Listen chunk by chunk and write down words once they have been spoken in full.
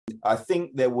I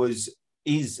think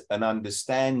is an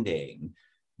understanding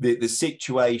that the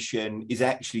situation is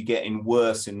actually getting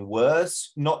worse and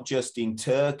worse, not just in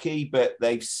Turkey, but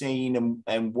they've seen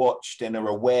and watched and are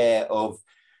aware of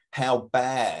how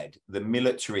bad the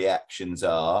military actions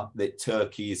are that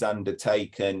Turkey has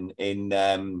undertaken in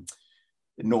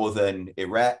northern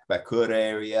Iraq, Bakur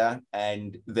area.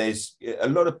 And there's a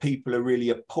lot of people are really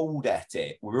appalled at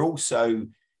it. We're also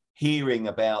hearing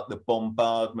about the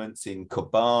bombardments in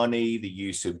Kobani, the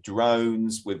use of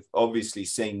drones. We've obviously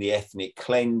seen the ethnic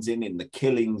cleansing and the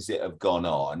killings that have gone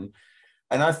on.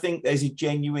 And I think there's a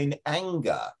genuine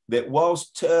anger that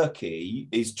whilst Turkey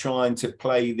is trying to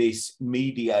play this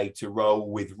mediator role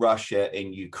with Russia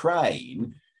in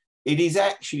Ukraine, it is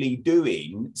actually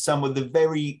doing some of the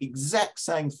very exact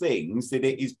same things that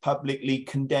it is publicly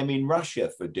condemning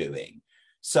Russia for doing.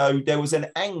 So there was an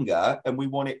anger, and we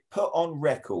want it put on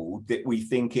record that we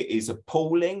think it is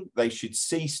appalling. They should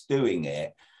cease doing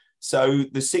it. So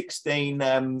the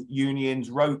 16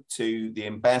 unions wrote to the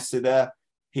ambassador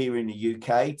here in the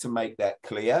UK to make that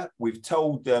clear. We've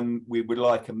told them we would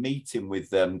like a meeting with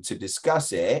them to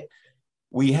discuss it.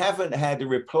 We haven't had a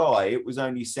reply. It was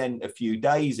only sent a few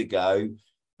days ago,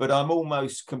 but I'm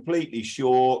almost completely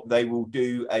sure they will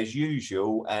do as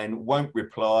usual and won't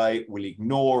reply, will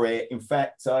ignore it. In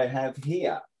fact, I have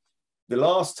here, the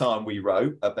last time we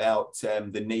wrote about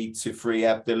the need to free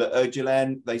Abdullah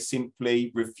Öcalan, they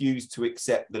simply refused to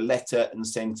accept the letter and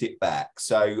sent it back.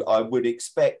 So I would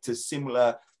expect a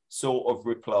similar sort of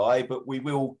reply, but we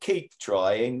will keep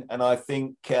trying. And I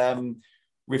think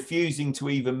refusing to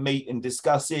even meet and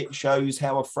discuss it shows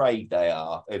how afraid they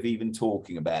are of even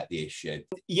talking about the issue.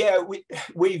 Yeah,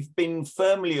 we've been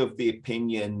firmly of the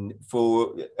opinion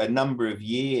for a number of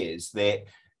years that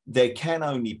there can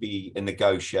only be a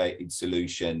negotiated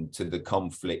solution to the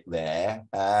conflict there.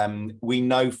 We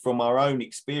know from our own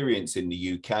experience in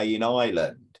the UK, in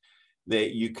Ireland,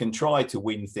 that you can try to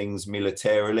win things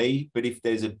militarily, but if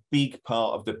there's a big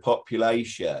part of the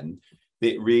population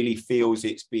that really feels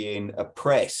it's being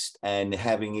oppressed and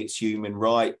having its human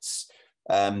rights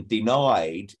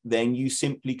denied, then you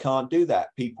simply can't do that.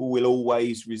 People will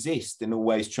always resist and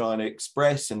always try to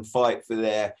express and fight for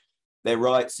their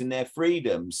rights and their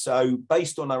freedoms. So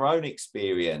based on our own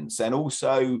experience and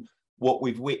also what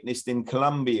we've witnessed in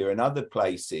Colombia and other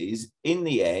places, in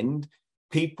the end,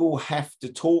 people have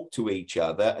to talk to each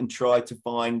other and try to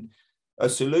find a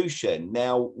solution.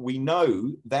 Now, we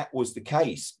know that was the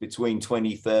case between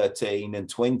 2013 and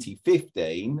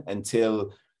 2015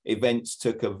 until events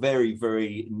took a very,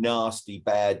 very nasty,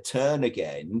 bad turn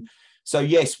again. So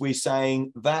yes, we're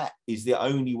saying that is the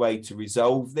only way to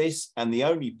resolve this, and the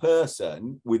only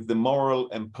person with the moral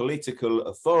and political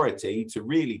authority to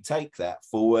really take that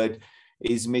forward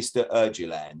is Mr.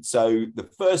 Öcalan. So the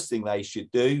first thing they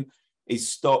should do is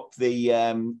stop the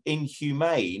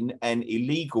inhumane and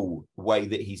illegal way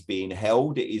that he's being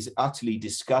held. It is utterly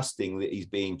disgusting that he's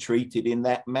being treated in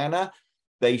that manner.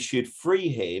 They should free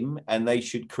him, and they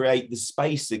should create the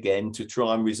space again to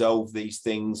try and resolve these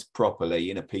things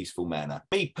properly in a peaceful manner.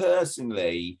 Me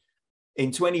personally,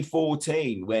 in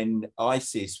 2014, when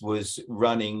ISIS was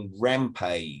running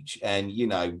rampage and, you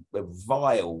know, a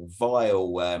vile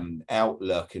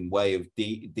outlook and way of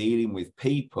dealing with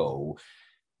people,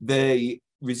 the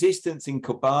resistance in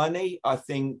Kobani, I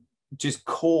think, just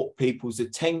caught people's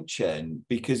attention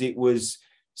because it was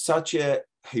such a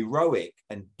heroic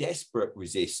and desperate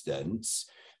resistance.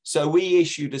 So we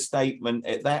issued a statement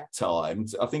at that time,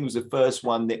 I think it was the first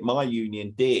one that my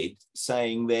union did,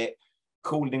 saying that,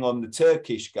 calling on the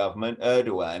Turkish government,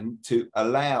 Erdogan, to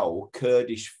allow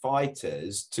Kurdish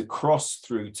fighters to cross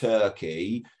through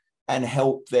Turkey and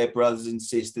help their brothers and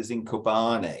sisters in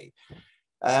Kobani.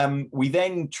 We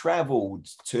then travelled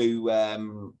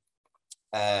to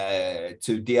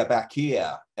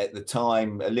Diyarbakir at the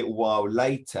time, a little while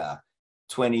later,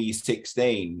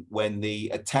 2016, when the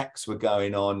attacks were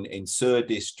going on in Sur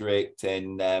district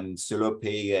and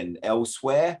Silopi and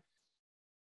elsewhere.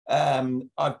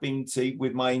 I've been to,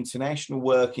 with my international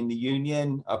work in the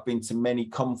union, I've been to many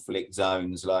conflict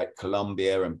zones like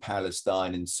Colombia and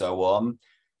Palestine and so on.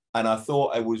 And I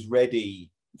thought I was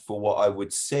ready for what I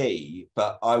would see,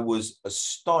 but I was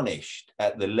astonished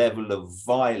at the level of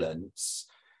violence.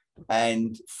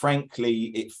 And frankly,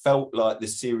 it felt like the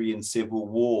Syrian civil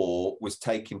war was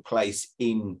taking place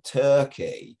in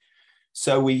Turkey.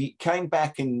 So we came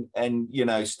back and you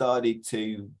know, started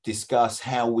to discuss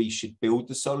how we should build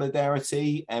the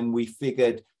solidarity. And we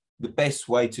figured the best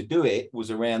way to do it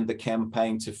was around the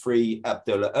campaign to free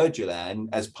Abdullah Öcalan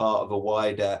as part of a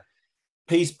wider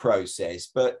peace process.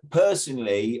 But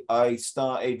personally, I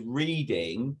started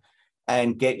reading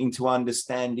and getting to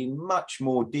understand in much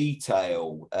more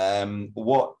detail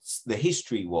what the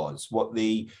history was, what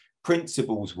the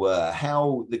principles were,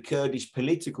 how the Kurdish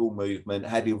political movement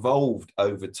had evolved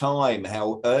over time,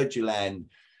 how Öcalan,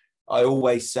 I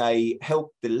always say,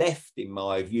 helped the left, in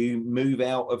my view, move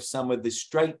out of some of the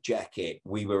straitjacket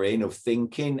we were in of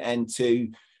thinking and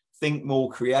to think more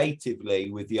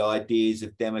creatively with the ideas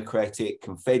of democratic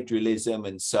confederalism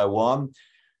and so on.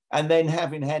 And then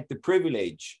having had the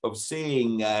privilege of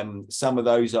seeing some of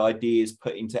those ideas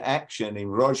put into action in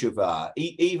Rojava,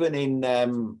 even in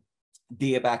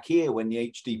Diyarbakir, when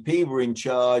the HDP were in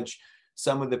charge,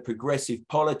 some of the progressive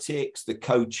politics, the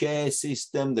co-chair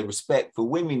system, the respect for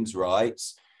women's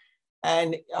rights.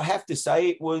 And I have to say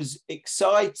it was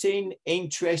exciting,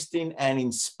 interesting, and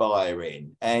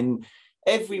inspiring. And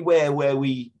everywhere where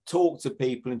we talk to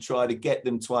people and try to get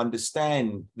them to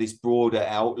understand this broader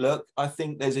outlook, I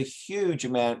think there's a huge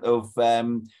amount of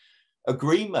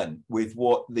agreement with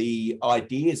what the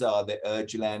ideas are that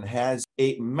Öcalan has.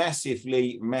 It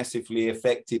massively, massively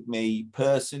affected me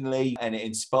personally, and it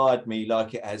inspired me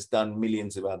like it has done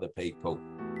millions of other people.